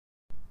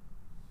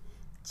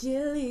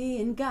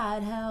Jillian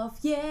got health,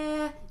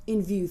 yeah,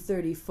 in View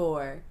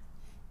 34.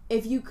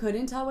 If you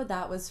couldn't tell what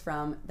that was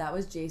from, that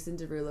was Jason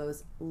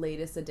Derulo's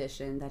latest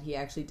edition that he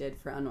actually did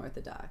for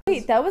Unorthodox.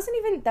 Wait,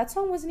 that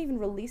song wasn't even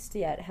released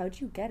yet. How'd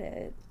you get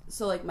it?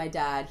 So, like, my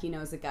dad, he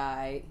knows a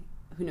guy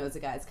who knows a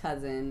guy's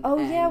cousin. Oh,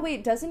 yeah,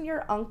 wait, doesn't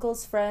your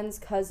uncle's friend's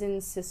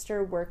cousin's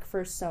sister work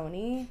for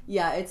Sony?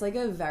 Yeah, it's like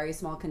a very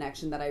small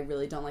connection that I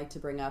really don't like to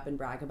bring up and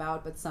brag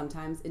about, but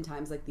sometimes, in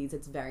times like these,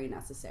 it's very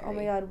necessary. Oh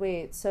my god,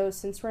 wait, so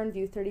since we're in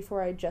View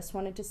 34, I just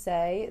wanted to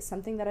say,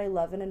 something that I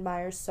love and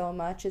admire so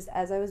much is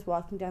as I was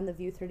walking down the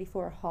View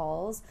 34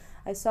 halls,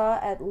 I saw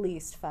at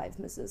least 5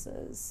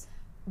 Mrs.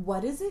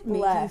 What does it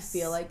make you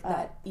feel like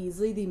that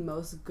easily the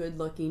most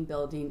good-looking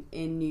building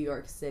in New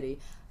York City,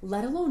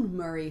 let alone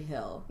Murray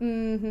Hill,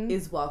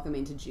 is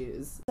welcoming to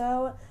Jews?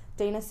 So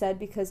Dana said,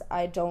 because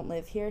I don't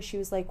live here, she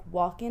was like,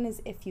 walk in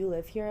as if you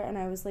live here. And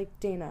I was like,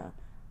 Dana,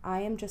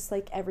 I am just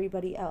like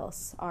everybody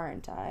else,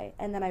 aren't I?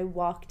 And then I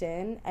walked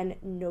in and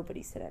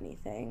nobody said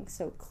anything.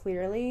 So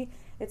clearly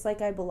it's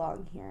like I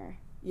belong here.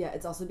 Yeah,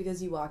 it's also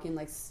because you walk in,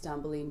 like,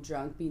 stumbling,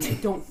 drunk, being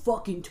like, don't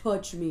fucking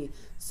touch me.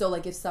 So,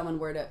 like, if someone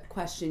were to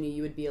question you,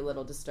 you would be a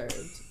little disturbed.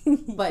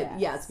 But, yes.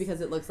 Yeah, it's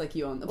because it looks like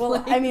you own the place.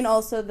 Well, I mean,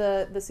 also,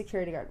 the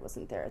security guard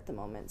wasn't there at the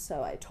moment,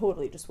 so I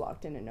totally just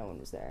walked in and no one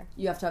was there.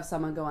 You have to have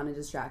someone go on and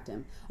distract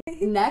him.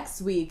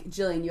 Next week,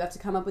 Jillian, you have to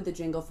come up with a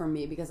jingle for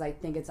me because I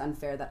think it's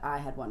unfair that I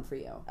had one for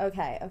you.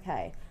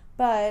 Okay.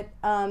 But,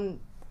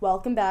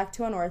 welcome back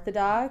to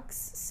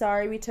Unorthodox.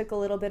 Sorry we took a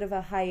little bit of a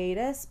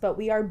hiatus, but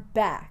we are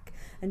back.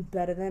 And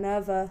better than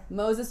ever.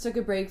 Moses took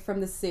a break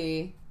from the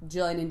sea.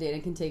 Jillian and Dana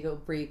can take a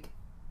break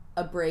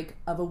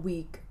of a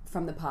week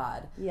from the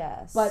pod.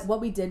 Yes. But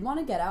what we did want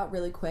to get out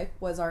really quick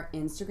was our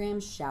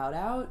Instagram shout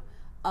out.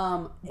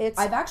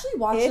 I've actually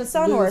watched us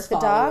lose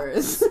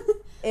followers.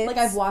 Like,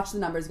 I've watched the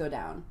numbers go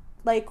down.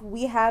 Like,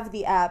 we have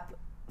the app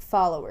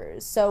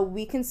followers, so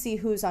we can see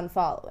who's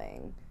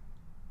unfollowing.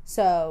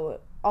 So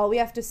all we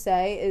have to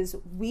say is,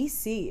 we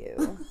see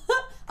you.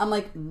 I'm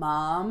like,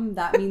 Mom,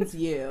 that means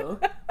you.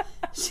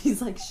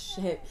 She's like,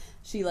 shit.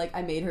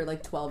 I made her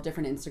like 12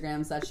 different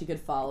Instagrams that she could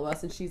follow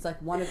us, and she's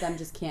like, one of them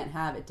just can't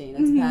have it, Dana.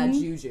 It's bad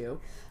juju.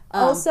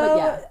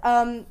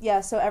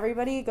 So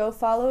everybody go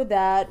follow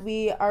that.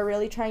 We are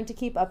really trying to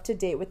keep up to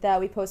date with that.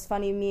 We post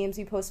funny memes,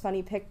 we post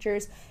funny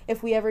pictures.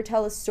 If we ever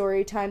tell a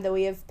story time that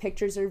we have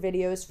pictures or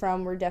videos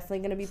from, we're definitely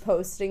going to be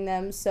posting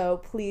them. So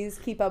please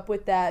keep up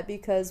with that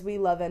because we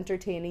love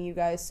entertaining you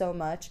guys so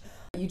much.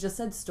 You just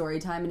said story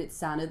time, and it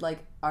sounded like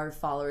our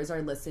followers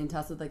are listening to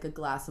us with like a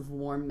glass of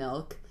warm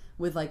milk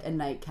with like a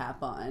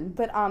nightcap on.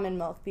 But almond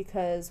milk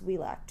because we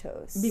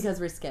lactose. Because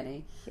we're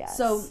skinny. Yes.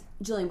 So,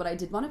 Jillian, what I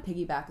did want to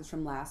piggyback is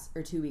from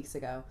 2 weeks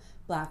ago,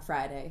 Black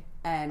Friday,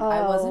 and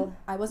I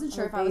wasn't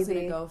sure if I was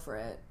going to go for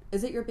it.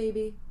 Is it your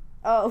baby?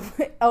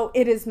 Oh,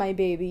 it is my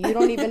baby. You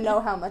don't even know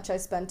how much I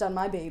spent on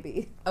my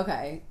baby.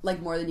 Okay,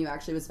 like more than you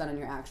actually would spend on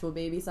your actual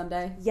baby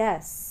someday?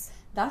 Yes.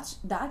 That's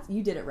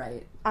you did it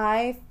right.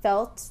 I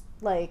felt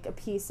like a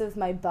piece of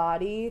my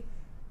body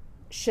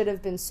should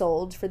have been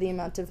sold for the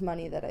amount of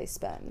money that I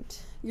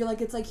spent. You're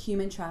like, it's like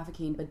human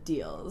trafficking, but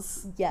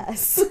deals.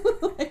 Yes.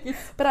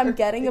 But I'm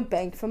getting a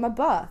bang for my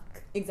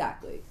buck.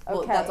 Exactly. Okay.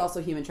 Well, that's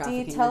also human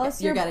trafficking.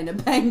 You're getting a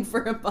bang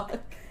for a buck.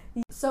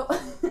 So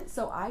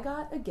I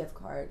got a gift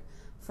card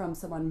from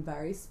someone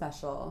very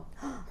special.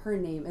 Her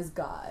name is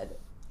God.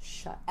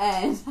 Shut.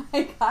 And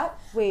I got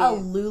a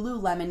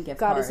Lululemon gift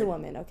card. God is a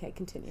woman. Okay,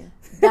 continue.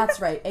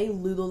 That's right, a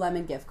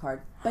Lululemon gift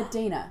card. But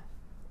Dana,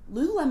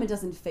 Lululemon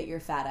doesn't fit your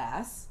fat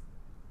ass.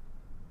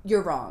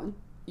 You're wrong.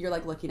 You're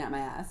like looking at my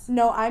ass.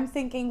 No, I'm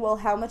thinking, well,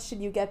 how much did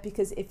you get?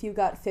 Because if you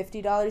got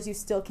 $50, you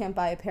still can't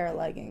buy a pair of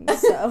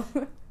leggings. So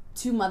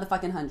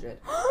 $200.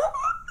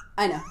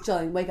 I know,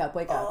 Jillian, wake up.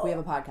 We have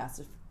a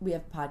podcast. We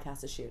have a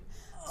podcast to shoot.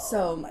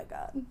 Oh my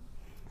god.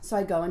 So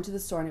I go into the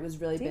store and it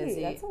was really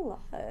busy. That's a lot.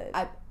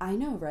 I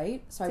know,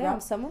 right? So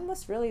someone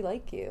must really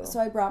like you. So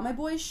I brought my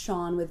boy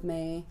Sean with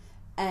me,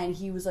 and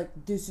he was like,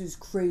 this is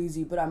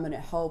crazy, but I'm going to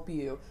help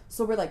you.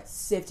 So we're like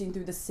sifting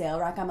through the sale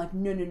rack. I'm like,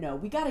 no.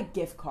 We got a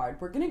gift card.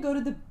 We're going to go to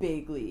the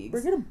big leagues.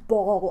 We're going to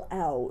ball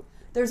out.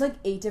 There's like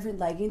 8 different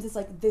leggings. It's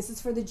like, this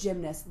is for the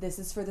gymnast. This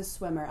is for the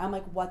swimmer. I'm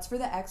like, what's for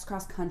the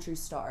ex-cross country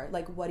star?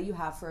 Like, what do you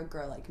have for a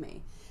girl like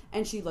me?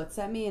 And she looks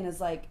at me and is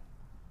like,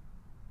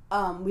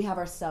 we have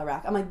our sale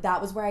rack. I'm like,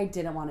 that was where I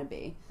didn't want to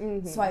be.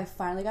 Mm-hmm. So I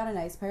finally got a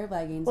nice pair of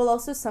leggings. Well,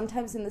 also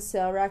sometimes in the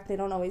sale rack, they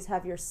don't always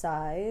have your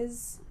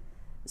size.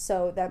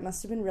 So that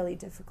must have been really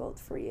difficult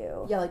for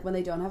you. Yeah, like when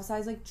they don't have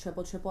size, like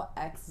triple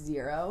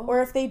X0.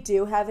 Or if they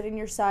do have it in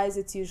your size,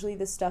 it's usually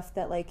the stuff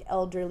that like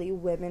elderly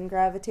women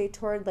gravitate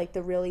toward, like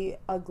the really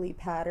ugly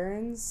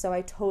patterns. So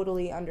I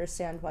totally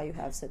understand why you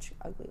have such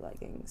ugly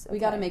leggings. Okay. We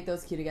got to make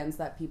those cute again so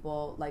that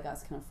people like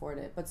us can afford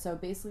it. But so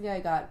basically I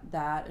got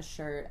that, a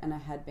shirt, and a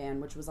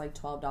headband, which was like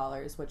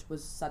 $12, which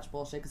was such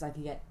bullshit because I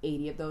could get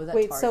 80 of those at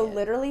Target. Wait, so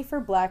literally for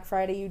Black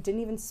Friday, you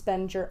didn't even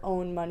spend your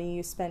own money,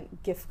 you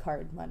spent gift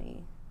card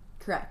money.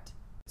 Correct.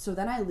 So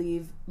then I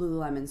leave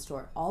Lululemon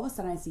store. All of a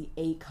sudden I see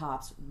 8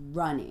 cops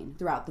running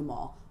throughout the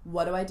mall.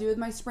 What do I do with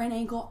my sprained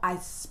ankle? I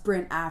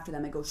sprint after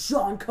them. I go,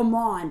 Sean, come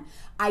on.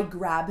 I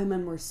grab him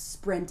and we're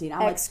sprinting.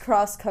 I'm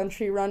cross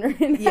country runner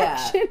in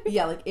action.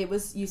 Yeah, like it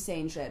was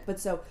Usain shit. But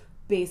so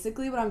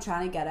basically what I'm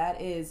trying to get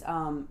at is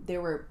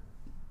there were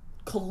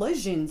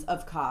collisions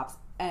of cops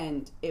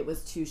and it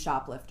was 2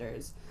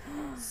 shoplifters.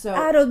 So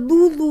at a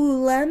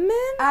Lululemon?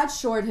 At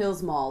Short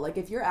Hills Mall. Like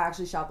if you're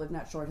actually shoplifting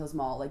at Short Hills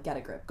Mall, like get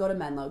a grip. Go to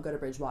Menlo, go to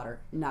Bridgewater,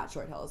 not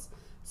Short Hills.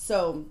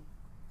 So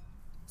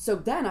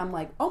then I'm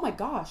like, oh my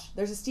gosh,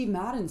 there's a Steve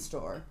Madden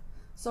store.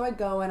 So I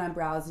go and I'm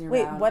browsing around.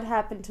 Wait, what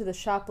happened to the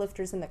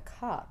shoplifters and the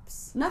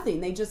cops?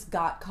 Nothing. They just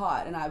got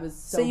caught and I was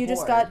so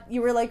bored.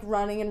 You were like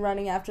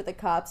running after the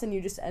cops and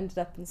you just ended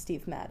up in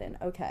Steve Madden.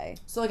 Okay.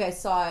 So like I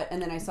saw it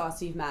and then I saw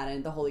Steve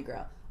Madden, the Holy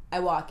Grail. I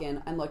walk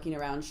in, I'm looking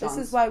around. This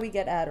is why we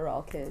get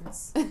Adderall,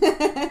 kids.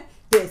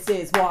 This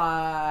is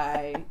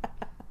why.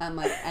 I'm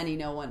like, any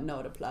no one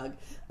know to plug.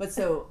 But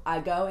so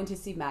I go into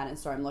Steve Madden's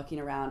store, I'm looking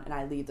around and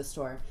I leave the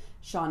store.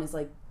 Sean is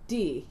like,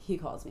 D, he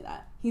calls me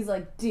that. He's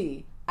like,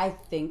 D, I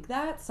think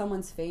that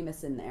someone's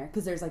famous in there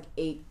because there's like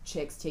 8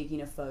 chicks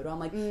taking a photo. I'm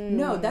like,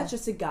 no, that's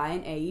just a guy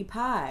in AE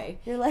Pie.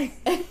 You're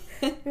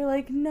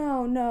like,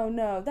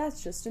 no,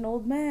 that's just an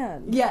old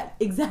man. Yeah,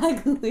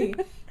 exactly.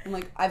 I'm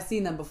like, I've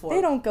seen them before.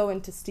 They don't go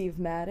into Steve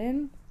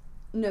Madden.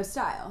 No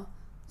style.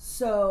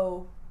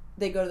 So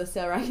they go to the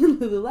sale rack in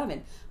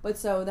Lululemon. But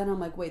so then I'm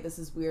like, wait, this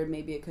is weird.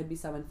 Maybe it could be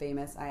someone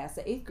famous. I asked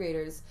the 8th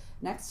graders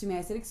next to me.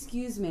 I said,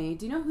 excuse me,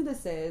 do you know who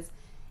this is?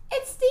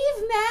 It's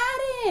Steve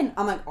Madden.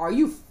 I'm like, are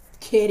you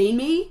kidding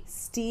me?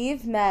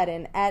 Steve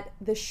Madden at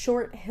the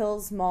Short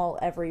Hills Mall,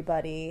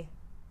 everybody.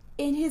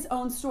 In his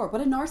own store. What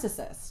a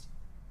narcissist.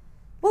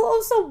 Well,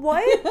 also,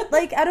 what?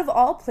 Like, out of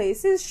all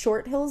places,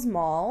 Short Hills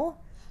Mall?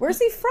 Where's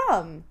he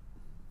from?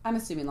 I'm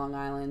assuming Long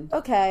Island.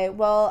 Okay,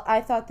 well, I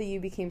thought that you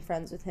became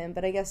friends with him,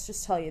 but I guess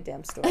just tell you a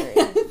damn story.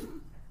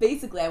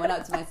 Basically, I went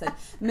up to him and I said,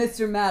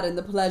 Mr. Madden,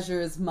 the pleasure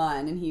is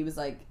mine. And he was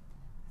like,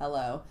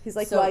 hello. He's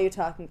like, why are you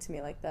talking to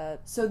me like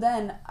that? So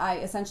then I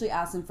essentially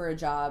asked him for a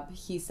job.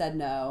 He said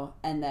no.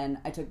 And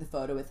then I took the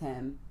photo with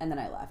him. And then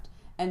I left.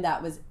 And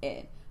that was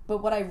it. But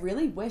what I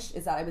really wish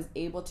is that I was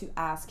able to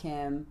ask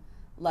him,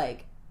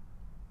 like,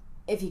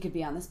 if he could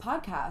be on this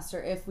podcast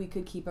or if we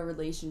could keep a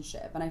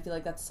relationship. And I feel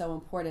like that's so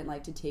important,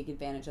 like, to take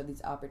advantage of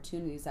these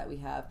opportunities that we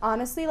have.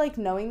 Honestly, like,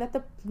 knowing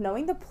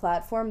the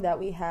platform that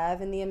we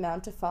have and the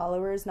amount of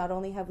followers not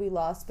only have we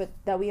lost but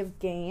that we have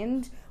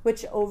gained,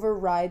 which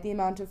override the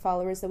amount of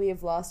followers that we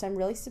have lost, I'm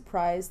really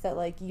surprised that,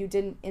 like, you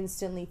didn't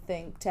instantly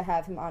think to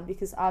have him on,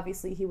 because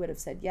obviously he would have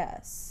said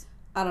yes.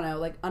 I don't know,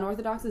 like,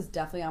 Unorthodox is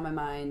definitely on my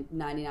mind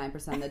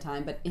 99% of the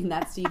time, but in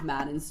that Steve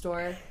Madden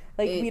store,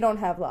 like, we don't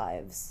have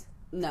lives.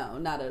 No,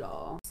 not at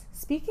all.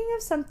 Speaking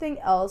of something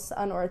else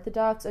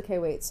unorthodox, okay,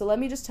 wait, so let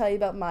me just tell you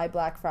about my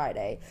Black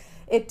Friday.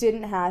 It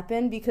didn't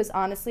happen because,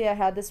 honestly, I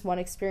had this one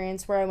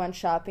experience where I went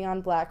shopping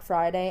on Black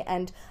Friday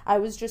and I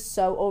was just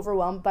so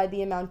overwhelmed by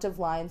the amount of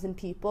lines and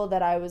people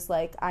that I was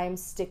like, I am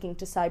sticking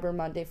to Cyber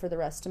Monday for the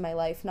rest of my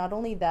life. Not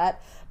only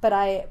that, but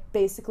I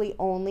basically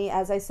only,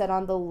 as I said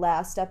on the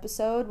last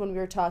episode when we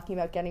were talking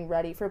about getting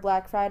ready for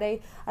Black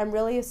Friday, I'm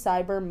really a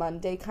Cyber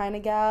Monday kind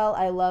of gal.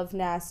 I love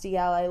Nasty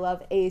Gal, I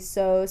love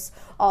ASOS,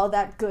 all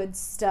that good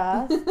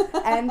stuff.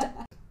 And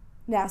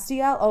Nasty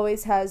Gal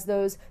always has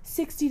those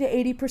 60 to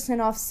 80%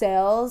 off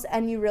sales,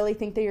 and you really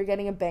think that you're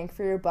getting a bang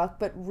for your buck,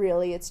 but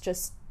really it's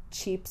just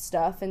cheap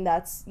stuff, and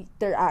that's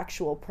their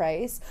actual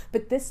price.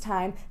 But this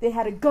time, they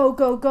had a go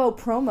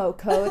promo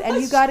code,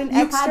 and you got an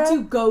extra... You had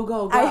to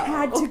go. I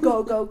had to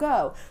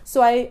go.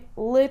 So I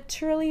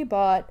literally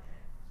bought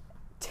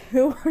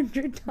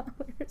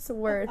 $200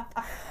 worth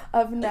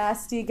of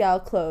Nasty Gal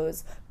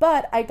clothes,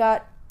 but I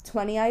got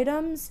 20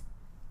 items.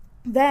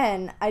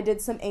 Then I did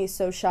some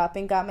ASOS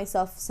shopping, got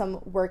myself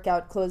some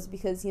workout clothes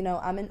because, you know,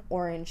 I'm an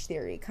Orange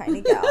Theory kind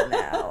of gal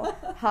now.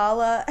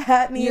 Holla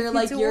at me. You're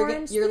like you're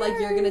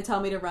gonna tell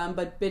me to run,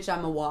 but bitch,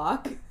 I'm a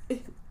walk.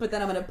 But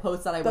then I'm gonna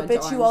post that I went to Orange Theory.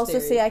 But bitch, you also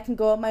say I can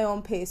go at my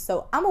own pace,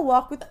 so I'm a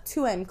walk with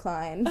 2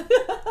 incline.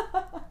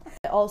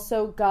 I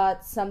also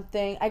got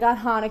something. I got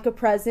Hanukkah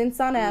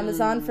presents on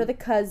Amazon for the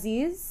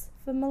cuzzies.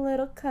 For my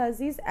little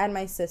cuzzies and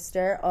my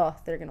sister. Oh,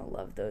 they're gonna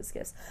love those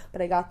gifts.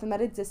 But I got them at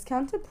a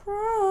discounted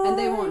price. And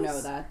they won't know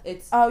that.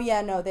 Oh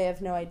yeah, no, they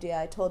have no idea.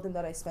 I told them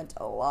that I spent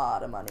a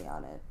lot of money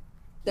on it.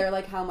 They're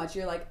like, how much?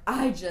 You're like,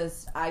 I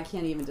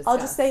can't even discuss. I'll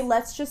just say,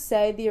 let's just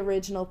say the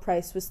original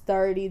price was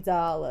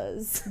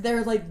 $30.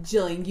 They're like,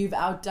 Jillian, you've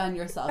outdone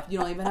yourself. You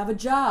don't even have a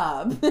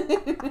job.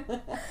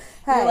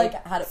 Hey,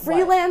 like,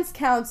 freelance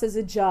counts as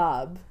a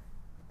job.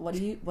 What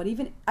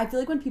even, I feel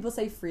like when people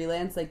say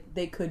freelance, like,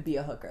 they could be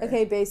a hooker.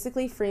 Okay,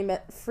 basically,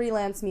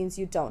 freelance means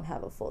you don't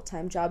have a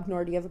full-time job,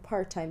 nor do you have a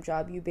part-time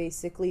job. You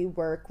basically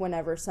work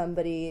whenever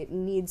somebody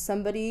needs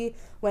somebody,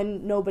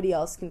 when nobody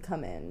else can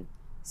come in.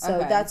 So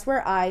Okay. that's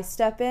where I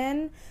step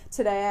in.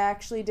 Today I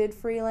actually did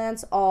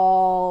freelance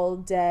all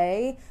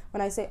day.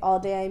 When I say all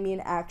day, I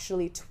mean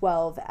actually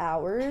 12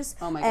 hours.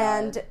 Oh my God.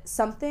 And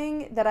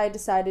something that I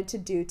decided to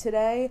do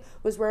today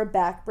was wear a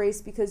back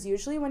brace, because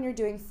usually when you're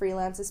doing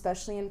freelance,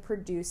 especially in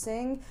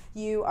producing,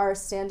 you are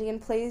standing in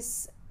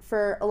place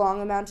for a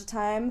long amount of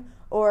time,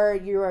 or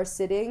you are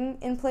sitting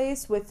in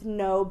place with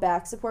no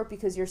back support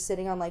because you're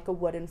sitting on like a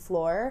wooden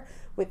floor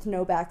with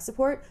no back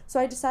support. So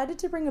I decided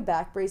to bring a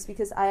back brace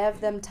because I have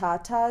them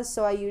tatas,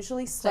 so I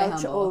usually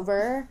slouch humble.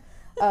 over.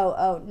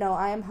 Oh, no,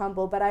 I am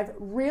humble, but I have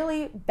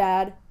really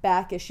bad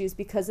back issues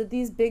because of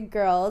these big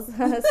girls.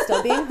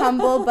 Still being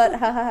humble,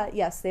 but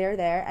yes, they are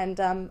there, and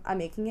I'm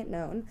making it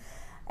known.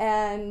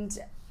 And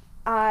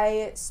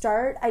I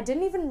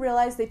didn't even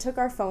realize they took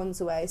our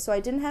phones away, so I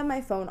didn't have my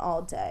phone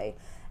all day.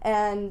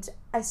 And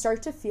I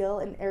start to feel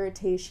an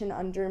irritation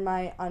under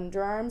my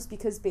underarms,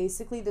 because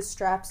basically the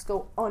straps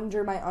go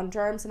under my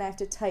underarms and I have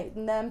to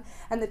tighten them.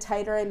 And the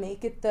tighter I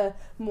make it, the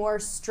more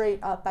straight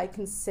up I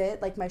can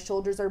sit. Like, my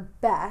shoulders are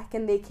back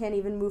and they can't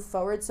even move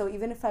forward. So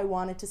even if I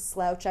wanted to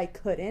slouch, I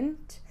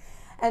couldn't.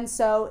 And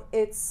so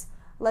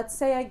let's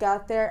say I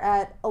got there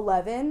at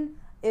 11.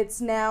 It's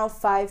now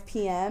 5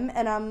 p.m.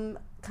 and I'm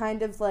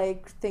kind of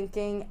like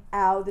thinking,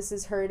 ow, this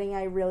is hurting,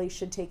 I really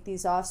should take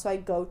these off. So I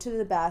go to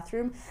the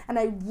bathroom and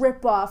I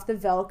rip off the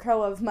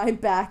Velcro of my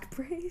back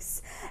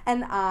brace,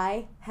 and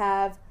I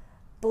have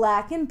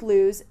black and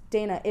blues.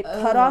 Dana, it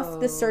cut off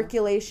the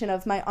circulation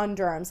of my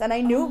underarms, and I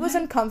knew it was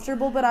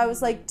uncomfortable, but I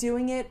was like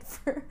doing it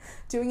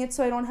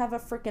so I don't have a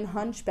freaking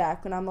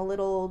hunchback when I'm a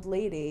little old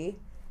lady.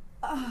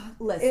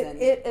 Listen.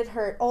 It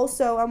hurt.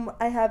 Also,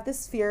 I have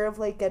this fear of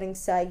like getting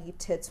saggy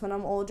tits when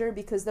I'm older,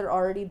 because they're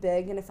already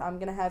big, and if I'm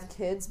gonna have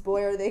kids,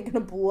 boy, are they gonna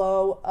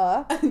blow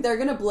up. They're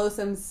gonna blow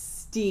some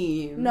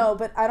steam. No,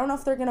 but I don't know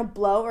if they're gonna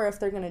blow or if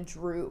they're gonna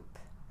droop.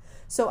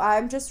 So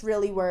I'm just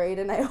really worried,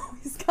 and I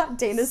always got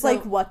Dana's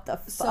like, what the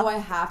fuck? So I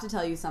have to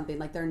tell you something,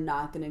 like, they're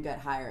not gonna get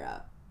higher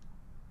up.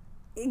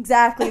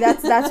 Exactly.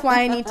 That's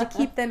why I need to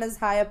keep them as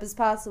high up as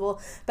possible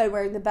by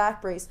wearing the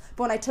back brace.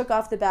 But when I took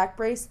off the back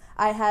brace,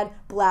 I had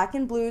black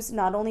and blues.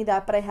 Not only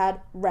that, but I had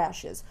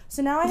rashes.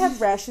 So now I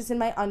have rashes in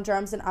my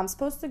underarms, and I'm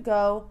supposed to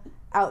go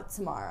out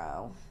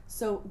tomorrow.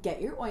 So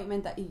get your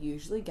ointment that you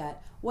usually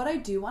get. What I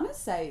do want to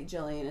say,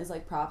 Jillian, is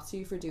like, props to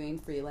you for doing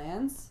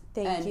freelance.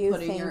 Thank you.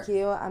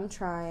 I'm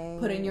trying.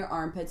 Putting your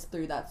armpits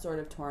through that sort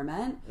of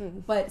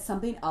torment. But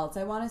something else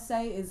I want to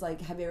say is, like,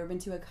 have you ever been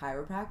to a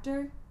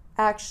chiropractor?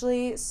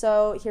 Actually,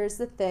 so here's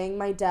the thing.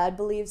 My dad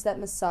believes that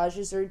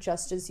massages are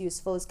just as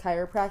useful as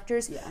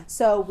chiropractors. Yeah.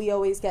 So we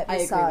always get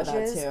massages. I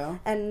agree with that too.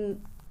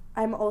 And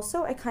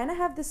I kind of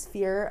have this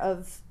fear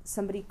of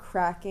somebody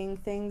cracking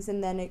things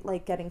and then it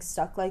like getting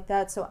stuck like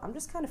that. So I'm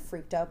just kind of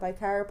freaked out by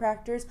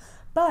chiropractors.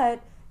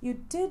 But you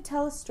did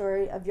tell a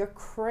story of your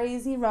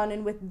crazy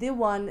run-in with the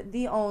one,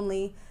 the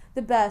only,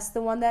 the best,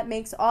 the one that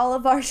makes all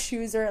of our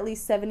shoes, or at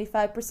least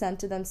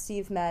 75% of them,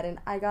 Steve Madden.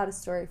 I got a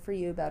story for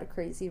you about a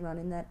crazy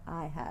run-in that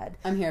I had.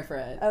 I'm here for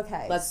it.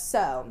 Okay,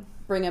 so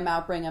bring him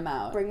out. Bring them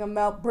out,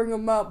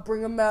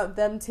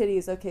 them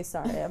titties. Okay,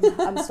 sorry,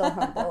 I'm still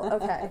humble.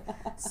 Okay,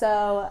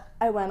 so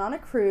I went on a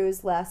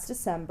cruise last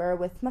December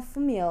with my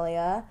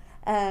familia,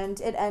 and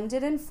it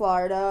ended in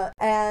Florida,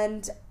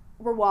 and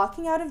we're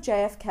walking out of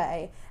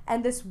JFK,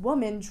 and this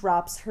woman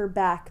drops her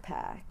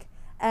backpack,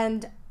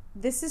 and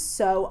this is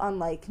so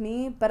unlike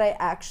me, but I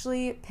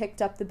actually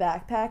picked up the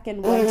backpack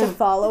and went to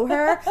follow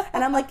her.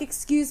 And I'm like,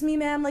 excuse me,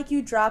 ma'am, like,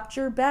 you dropped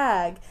your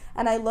bag.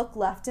 And I looked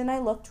left and I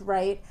looked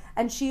right,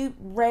 and she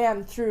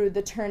ran through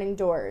the turning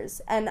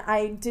doors. And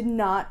I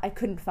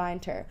couldn't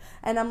find her.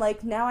 And I'm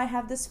like, now I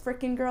have this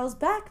freaking girl's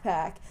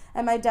backpack.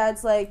 And my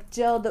dad's like,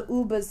 Jill, the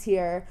Uber's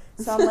here.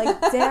 So I'm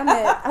like, damn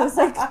it. I was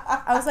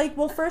like,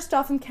 well, first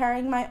off, I'm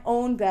carrying my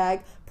own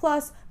bag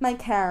plus my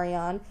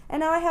carry-on, and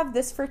now I have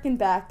this freaking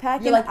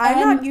backpack. You're and like, I'm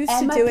not used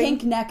to my doing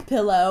pink neck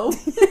pillow.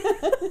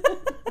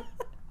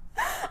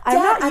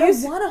 I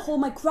don't want to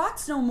hold my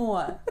Crocs no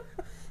more.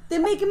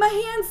 They're making my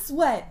hands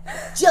sweat.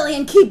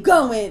 Jillian, keep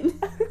going.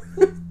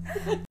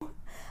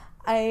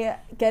 I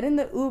get in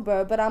the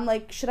Uber, but I'm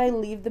like, should I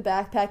leave the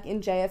backpack in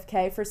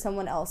JFK for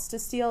someone else to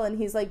steal? And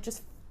he's like,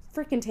 just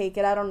freaking take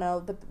it. I don't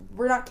know, but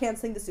we're not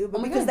canceling this Uber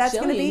because that's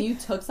Jillian, gonna be you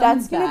took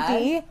that's gonna bag?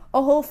 Be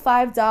a whole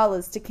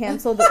 $5 to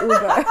cancel the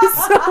Uber.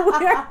 So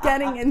we're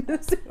getting in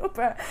this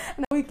Uber,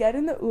 and we get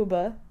in the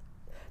Uber,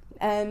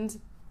 and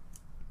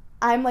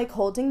I'm like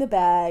holding the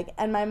bag,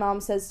 and my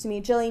mom says to me,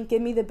 Jillian,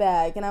 give me the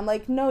bag. And I'm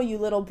like, no, you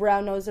little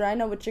brown noser, I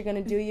know what you're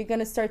gonna do. You're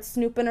gonna start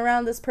snooping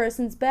around this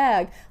person's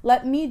bag.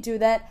 Let me do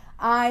that.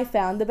 I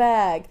found the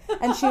bag.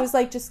 And she was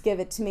like, just give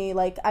it to me.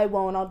 Like, I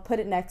won't. I'll put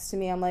it next to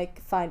me. I'm like,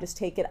 fine, just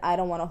take it. I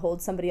don't want to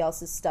hold somebody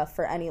else's stuff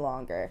for any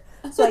longer.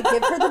 So I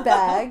give her the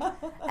bag.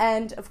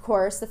 And, of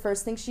course, the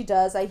first thing she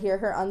does, I hear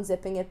her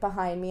unzipping it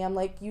behind me. I'm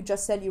like, you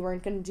just said you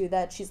weren't going to do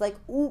that. She's like,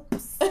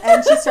 oops.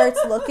 And she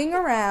starts looking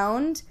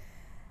around.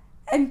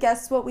 And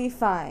guess what we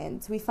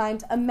find? We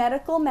find a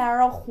medical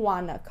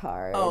marijuana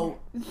card. Oh,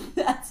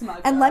 that's my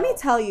girl. And let me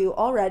tell you,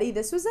 already,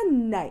 this was a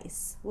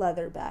nice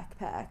leather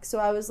backpack. So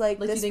I was like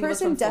this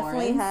person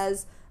definitely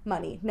has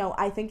money. No,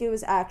 I think it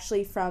was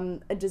actually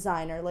from a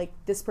designer. Like,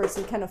 this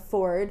person can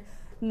afford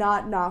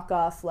not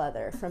knockoff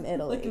leather from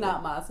Italy. Like,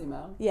 not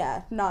Massimo.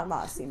 Yeah, not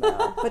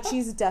Massimo. But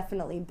she's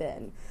definitely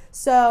been.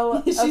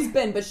 So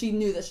been, but she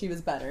knew that she was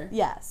better.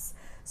 Yes.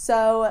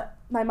 So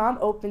my mom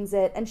opens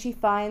it and she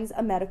finds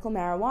a medical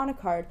marijuana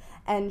card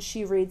and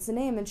she reads the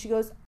name and she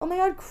goes, "Oh my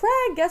God,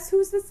 Craig, guess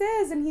whose this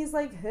is?" And he's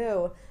like,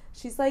 "Who?"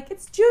 She's like,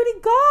 "It's Judy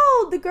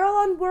Gold, the girl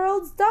on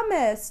World's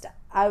Dumbest."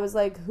 I was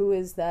like, "Who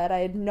is that?" I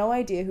had no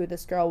idea who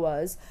this girl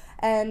was.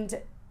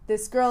 And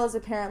this girl is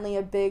apparently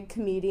a big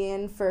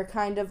comedian for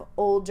kind of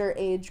older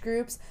age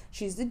groups.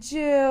 She's a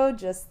Jew,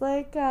 just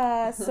like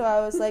us. So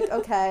I was like,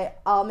 okay,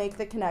 I'll make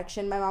the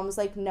connection. My mom was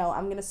like, no,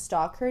 I'm going to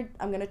stalk her.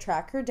 I'm going to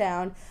track her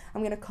down.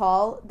 I'm going to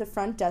call the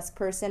front desk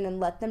person and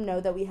let them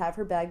know that we have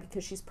her bag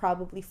because she's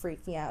probably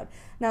freaking out.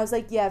 And I was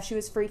like, yeah, if she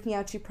was freaking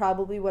out, she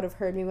probably would have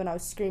heard me when I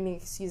was screaming,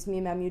 "Excuse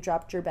me, ma'am, you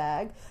dropped your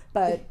bag."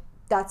 But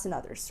that's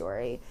another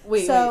story.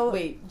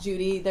 Wait,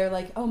 Judy, they're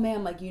like, "Oh,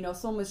 ma'am, like,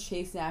 someone was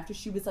chasing after."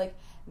 She was like,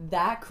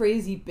 "That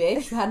crazy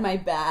bitch who had my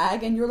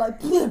bag," and you're like,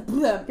 bleh,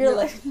 bleh. You're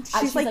like,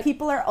 she's like,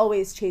 people are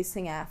always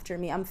chasing after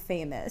me. I'm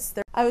famous.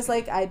 I was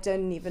like, I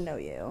didn't even know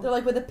you. They're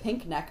like, with a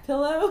pink neck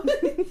pillow.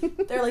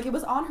 They're like, it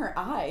was on her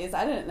eyes.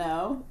 I didn't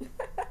know.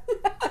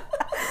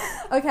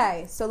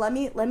 Okay, so let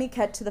me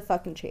cut to the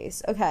fucking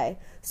chase. Okay,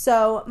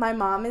 so my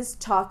mom is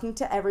talking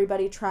to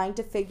everybody, trying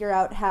to figure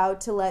out how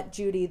to let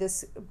Judy,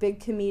 this big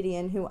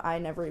comedian who I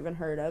never even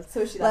heard of,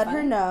 so is she let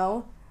her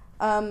know.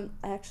 I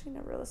actually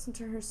never listened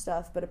to her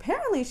stuff, but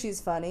apparently she's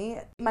funny.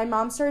 My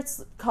mom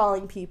starts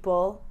calling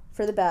people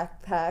for the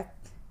backpack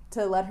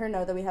to let her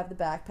know that we have the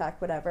backpack,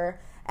 whatever.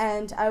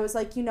 And I was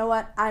like, you know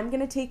what? I'm going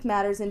to take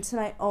matters into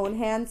my own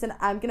hands, and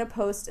I'm going to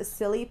post a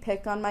silly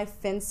pic on my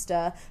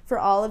Finsta for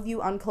all of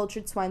you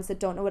uncultured swines that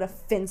don't know what a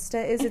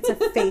Finsta is. It's a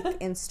fake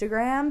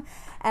Instagram.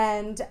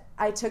 And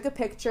I took a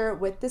picture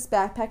with this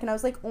backpack, and I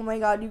was like, oh my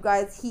God, you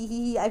guys,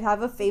 I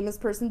have a famous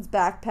person's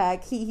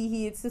backpack.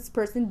 It's this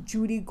person,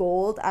 Judy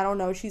Gold. I don't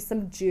know. She's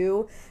some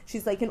Jew.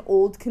 She's like an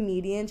old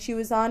comedian. She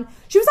was on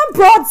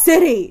Broad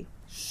City.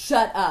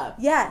 Shut up.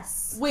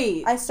 Yes.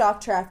 Wait. I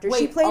stalked her after.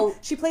 Wait,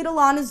 she played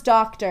Alana's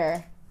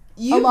doctor.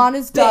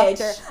 Alana's bitch.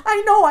 Doctor.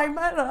 I know, I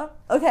met her.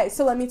 Okay,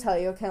 so let me tell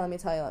you.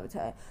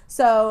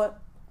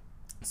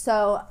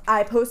 So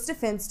I post a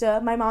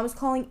Finsta. My mom's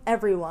calling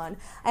everyone.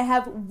 I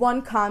have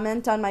one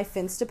comment on my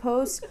Finsta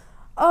post.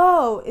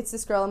 Oh, it's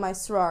this girl in my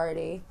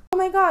sorority. Oh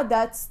my God,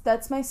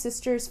 that's my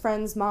sister's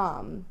friend's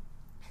mom.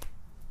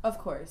 Of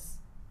course.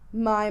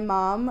 My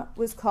mom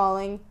was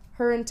calling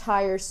her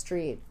entire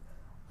street.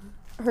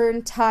 Her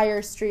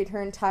entire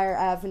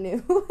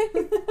avenue.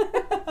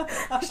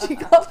 She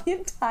called the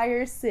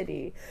entire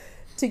city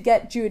to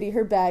get Judy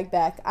her bag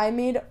back. I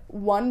made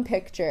one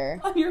picture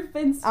on your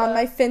Finsta. On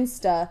my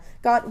Finsta,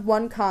 got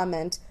one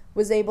comment,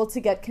 was able to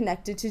get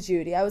connected to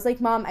Judy. I was like,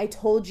 Mom, I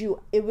told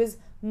you it was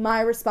my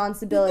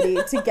responsibility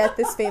to get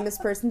this famous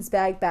person's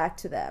bag back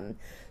to them.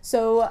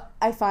 So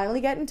I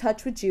finally get in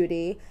touch with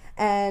Judy,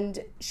 and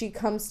she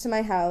comes to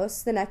my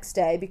house the next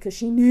day because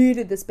she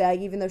needed this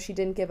bag, even though she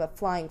didn't give a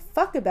flying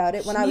fuck about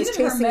it when I was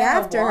chasing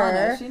after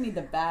her. She needed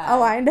the bag.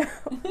 Oh, I know.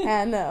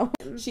 I know.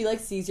 She, like,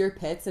 sees your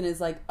pits and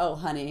is like, "Oh,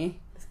 honey,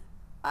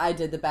 I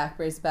did the back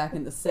brace back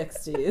in the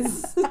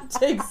 60s.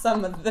 Take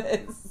some of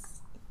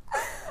this."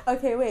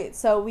 Okay, wait.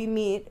 So we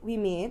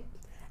meet.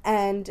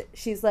 And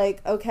she's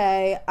like,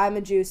 okay, I'm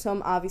a Jew, so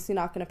I'm obviously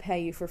not going to pay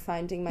you for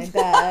finding my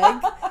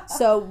bag.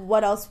 So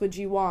what else would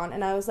you want?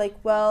 And I was like,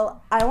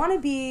 well, I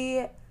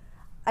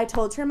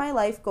told her my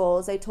life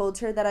goals. I told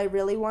her that I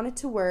really wanted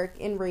to work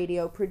in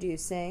radio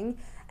producing.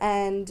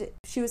 And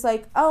she was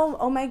like,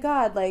 oh my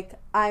God, like,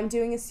 I'm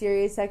doing a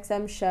Sirius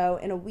XM show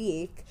in a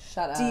week.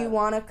 Shut up. Do you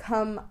want to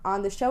come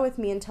on the show with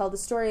me and tell the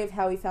story of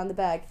how we found the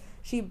bag?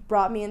 She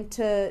brought me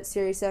into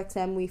Sirius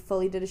XM. We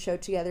fully did a show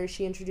together.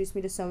 She introduced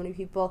me to so many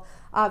people.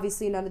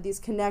 Obviously, none of these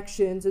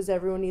connections, as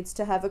everyone needs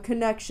to have a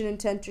connection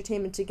into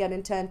entertainment to get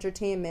into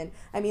entertainment.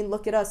 I mean,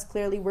 look at us.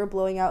 Clearly, we're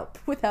blowing out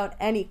without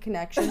any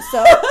connection.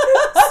 So,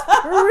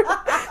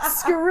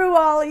 screw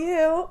all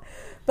you.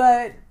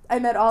 But I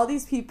met all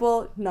these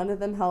people. None of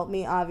them helped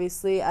me,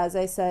 obviously. As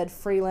I said,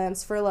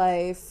 freelance for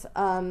life.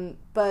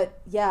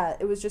 But yeah,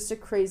 it was just a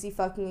crazy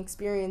fucking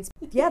experience.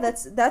 Yeah,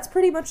 that's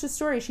pretty much the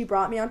story. She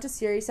brought me onto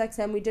Sirius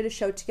XM. We did a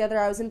show together.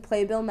 I was in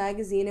Playbill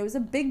magazine. It was a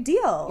big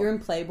deal. You're in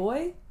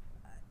Playboy?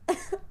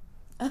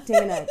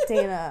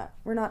 Dana,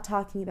 we're not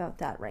talking about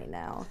that right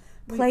now.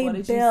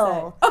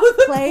 Playbill.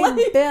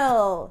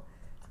 Playbill.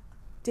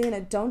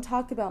 Dana, don't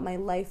talk about my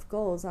life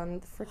goals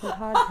on the freaking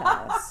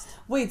podcast.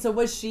 Wait, so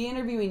was she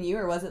interviewing you,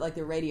 or was it like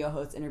the radio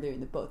host interviewing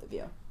the both of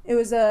you? It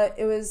was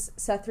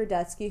Seth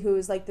Rudetsky, who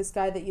was like this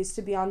guy that used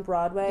to be on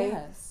Broadway.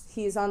 Yes.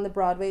 He's on the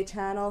Broadway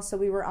channel, so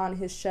we were on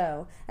his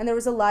show. And there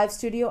was a live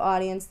studio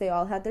audience. They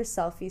all had their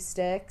selfie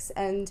sticks,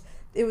 and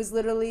it was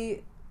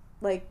literally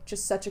like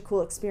just such a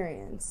cool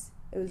experience.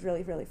 It was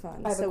really, really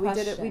fun. I have a So we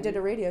question. did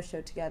a radio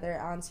show together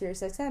on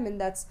Sirius XM, and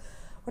that's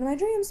one of my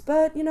dreams.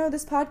 But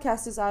this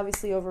podcast is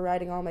obviously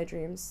overriding all my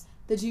dreams.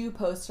 Did you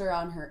post her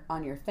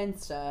on your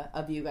Finsta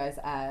of you guys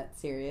at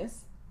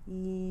Sirius?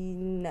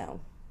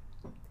 No.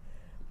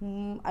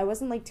 I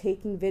wasn't like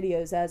taking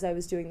videos as I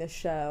was doing the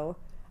show.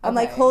 I'm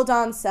like, Okay. hold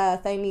on,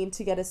 Seth, I need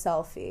to get a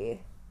selfie.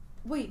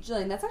 Wait,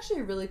 Jillian, that's actually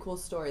a really cool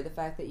story, the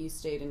fact that you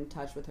stayed in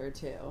touch with her,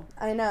 too.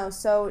 I know.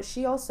 So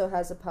she also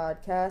has a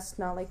podcast.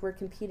 Not like we're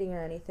competing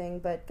or anything,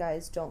 but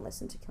guys, don't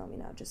listen to Kill Me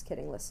Now. Just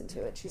kidding. Listen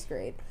to it. She's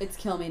great. It's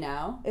Kill Me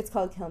Now? It's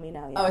called Kill Me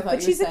Now, yeah. Oh, I thought but you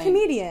were she's saying, a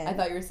comedian. I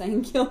thought you were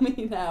saying Kill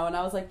Me Now, and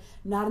I was like,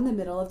 not in the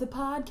middle of the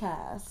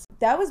podcast.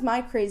 That was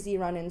my crazy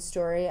run-in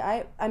story.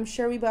 I'm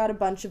sure we got a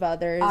bunch of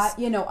others. I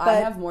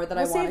have more that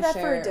I want to share. We'll save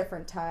that for a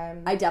different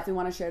time. I definitely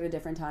want to share at a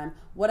different time.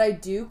 What I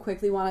do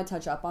quickly want to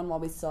touch up on while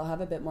we still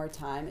have a bit more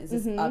time is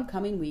this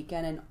upcoming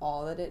weekend and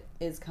all that it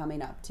is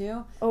coming up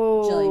to.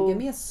 Oh, Jillian, give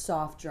me a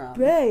soft drum.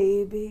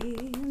 baby.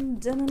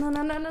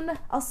 Dun-dun-dun-dun-dun-dun.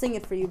 I'll sing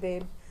it for you,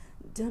 babe.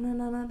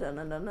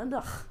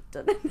 Dun-dun-dun-dun-dun-dun-dun.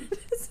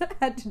 So I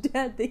had to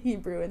add the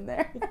Hebrew in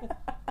there.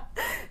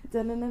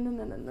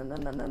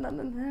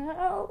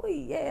 Oh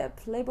yeah,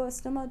 Playboy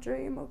still my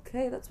dream.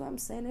 Okay, that's why I'm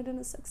saying it in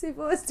a sexy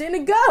voice. Dana,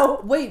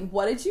 go! Wait,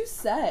 what did you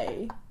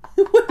say?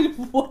 Wait,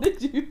 what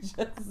did you just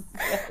say?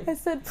 I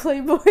said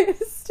Playboy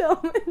is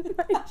still in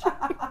my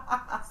dream.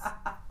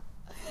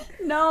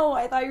 No,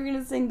 I thought you were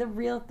going to sing the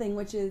real thing,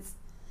 which is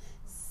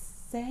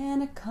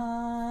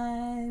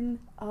SantaCon.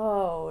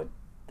 Oh,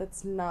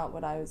 that's not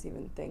what I was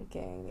even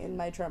thinking in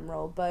my drum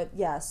roll. But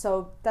yeah,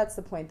 so that's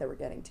the point that we're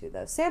getting to,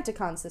 though.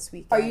 SantaCon's this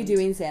weekend. Are you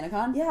doing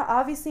SantaCon? Yeah,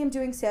 obviously I'm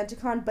doing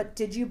SantaCon, but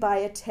did you buy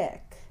a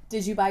tick?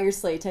 Did you buy your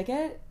sleigh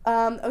ticket?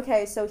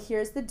 Okay, so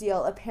here's the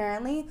deal.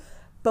 Apparently,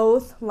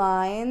 both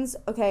lines.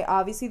 Okay,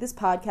 obviously this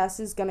podcast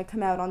is gonna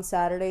come out on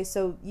Saturday,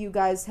 so you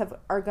guys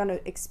are gonna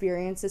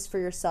experience this for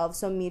yourselves.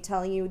 So me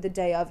telling you the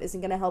day of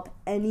isn't gonna help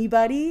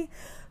anybody.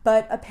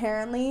 But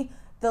apparently,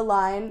 the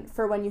line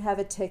for when you have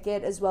a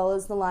ticket as well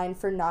as the line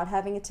for not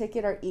having a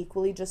ticket are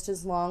equally just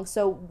as long.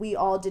 So we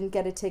all didn't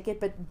get a ticket,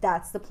 but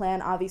that's the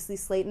plan. Obviously,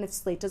 Slate, and if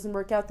Slate doesn't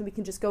work out, then we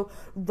can just go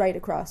right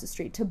across the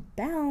street to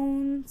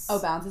Bounce.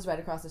 Oh, Bounce is right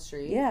across the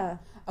street? Yeah.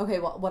 Okay,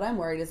 well, what I'm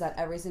worried is that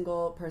every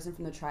single person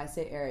from the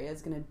tri-state area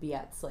is going to be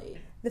at Slate.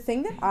 The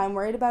thing that I'm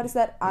worried about is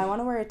that I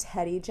want to wear a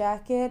teddy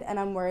jacket, and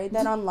I'm worried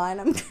that online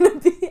I'm going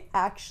to be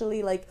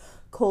actually, like,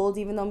 cold,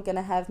 even though I'm going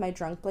to have my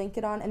drunk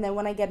blanket on. And then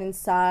when I get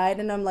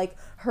inside and I'm, like,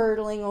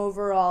 hurtling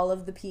over all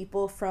of the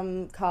people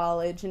from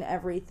college and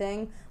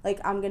everything, like,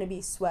 I'm going to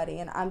be sweaty.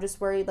 And I'm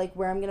just worried, like,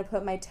 where I'm going to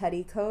put my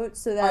teddy coat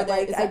so that,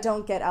 I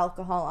don't get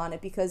alcohol on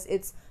it because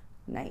it's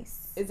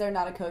nice. Is there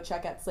not a coat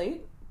check at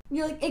Slate?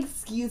 You're like,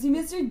 excuse me,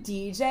 Mr.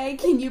 DJ,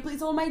 can you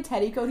please hold my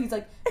teddy coat? He's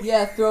like,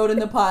 yeah, throw it in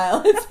the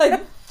pile. It's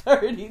like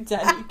 30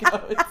 teddy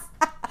coats.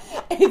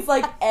 It's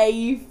like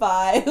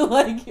A5,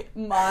 like,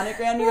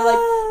 monogram. You're like,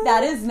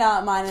 that is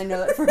not mine. I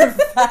know that for a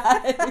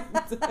fact.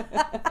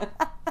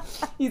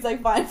 He's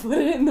like, fine, put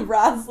it in the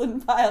Roslyn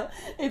pile.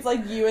 It's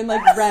like you and,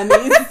 like,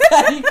 Remy's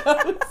teddy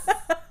coats.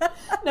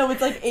 No,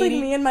 it's like 80. It's like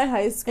me and my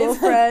high school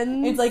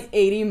friends. It's like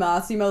 80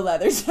 Massimo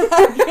leather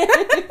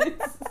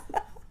jackets.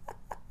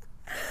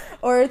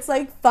 Or it's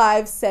like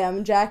 5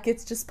 Sam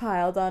jackets just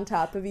piled on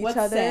top of each What's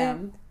other.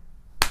 Sam?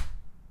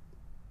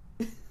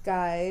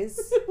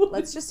 Guys,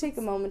 let's just take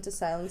a moment of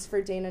silence for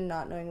Dana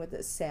not knowing what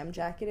this Sam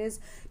jacket is.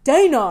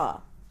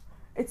 Dana!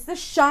 It's the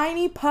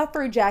shiny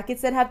puffer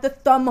jackets that have the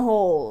thumb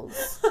holes.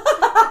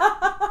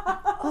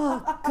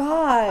 Oh,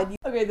 God.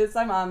 Okay, this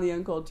time I'm the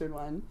uncultured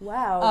one.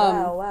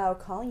 Wow.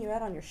 Calling you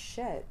out on your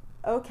shit.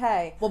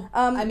 Okay. Well,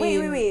 I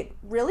mean... Wait.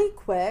 Really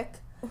quick.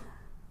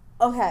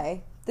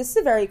 Okay. This is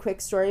a very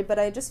quick story, but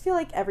I just feel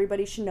like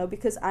everybody should know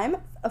because I'm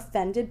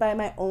offended by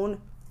my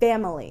own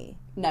family.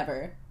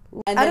 Never.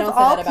 And Out they of don't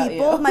say all that about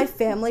people, you. my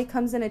family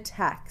comes and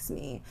attacks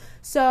me.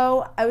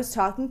 So I was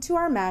talking to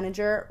our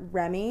manager,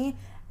 Remy,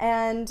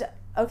 and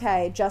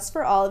okay, just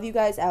for all of you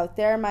guys out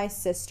there, my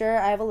sister,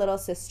 I have a little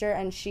sister,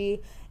 and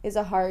she is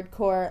a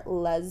hardcore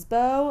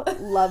lesbo.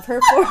 Love her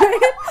for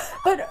it.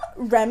 But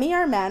Remy,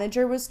 our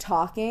manager, was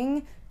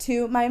talking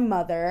to my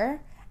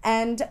mother,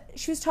 and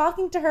she was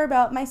talking to her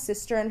about my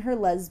sister and her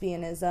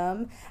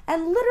lesbianism.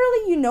 And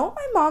literally, you know what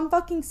my mom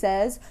fucking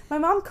says? My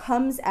mom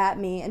comes at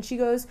me and she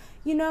goes,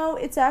 you know,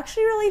 it's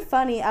actually really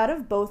funny. Out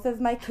of both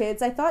of my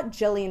kids, I thought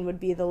Jillian would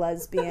be the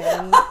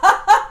lesbian.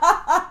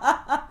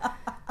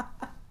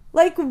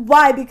 Like,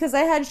 why? Because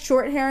I had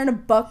short hair and a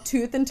buck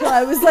tooth until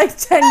I was like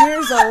 10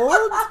 years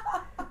old?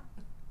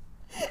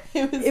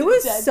 It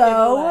was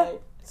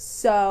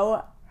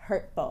so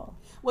hurtful.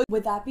 Well,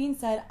 with that being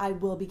said, I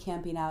will be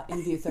camping out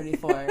in View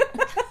 34.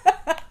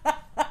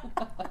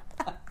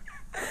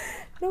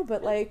 No,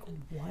 but like,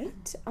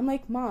 what? I'm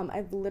like, Mom,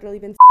 I've literally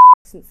been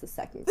since the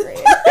 2nd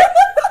grade.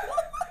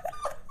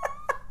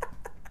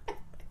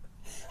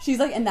 She's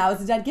like, and that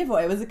was a dead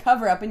giveaway. It was a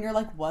cover-up. And you're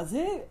like, was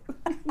it?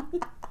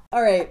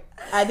 All right.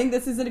 I think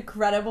this is an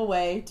incredible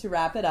way to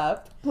wrap it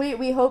up.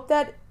 We hope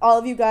that all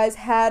of you guys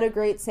had a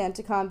great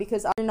SantaCon,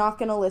 because you're not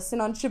going to listen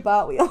on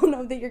Shabbat. We all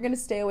know that you're going to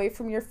stay away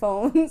from your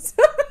phones.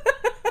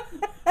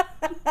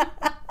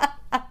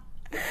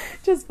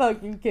 Just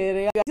fucking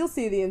kidding. You'll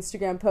see the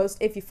Instagram post.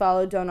 If you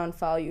follow, don't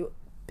unfollow, you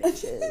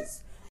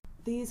bitches.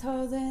 These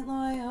hoes ain't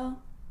loyal.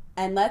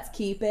 And let's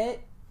keep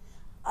it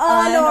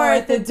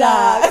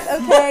unorthodox.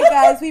 Okay,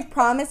 guys, we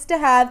promise to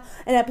have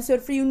an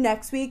episode for you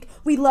next week.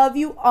 We love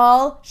you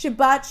all.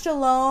 Shabbat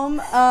shalom.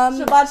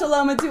 Shabbat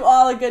shalom, and to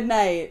all a good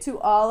night. To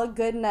all a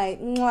good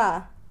night.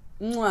 Mwah.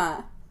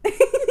 Mwah.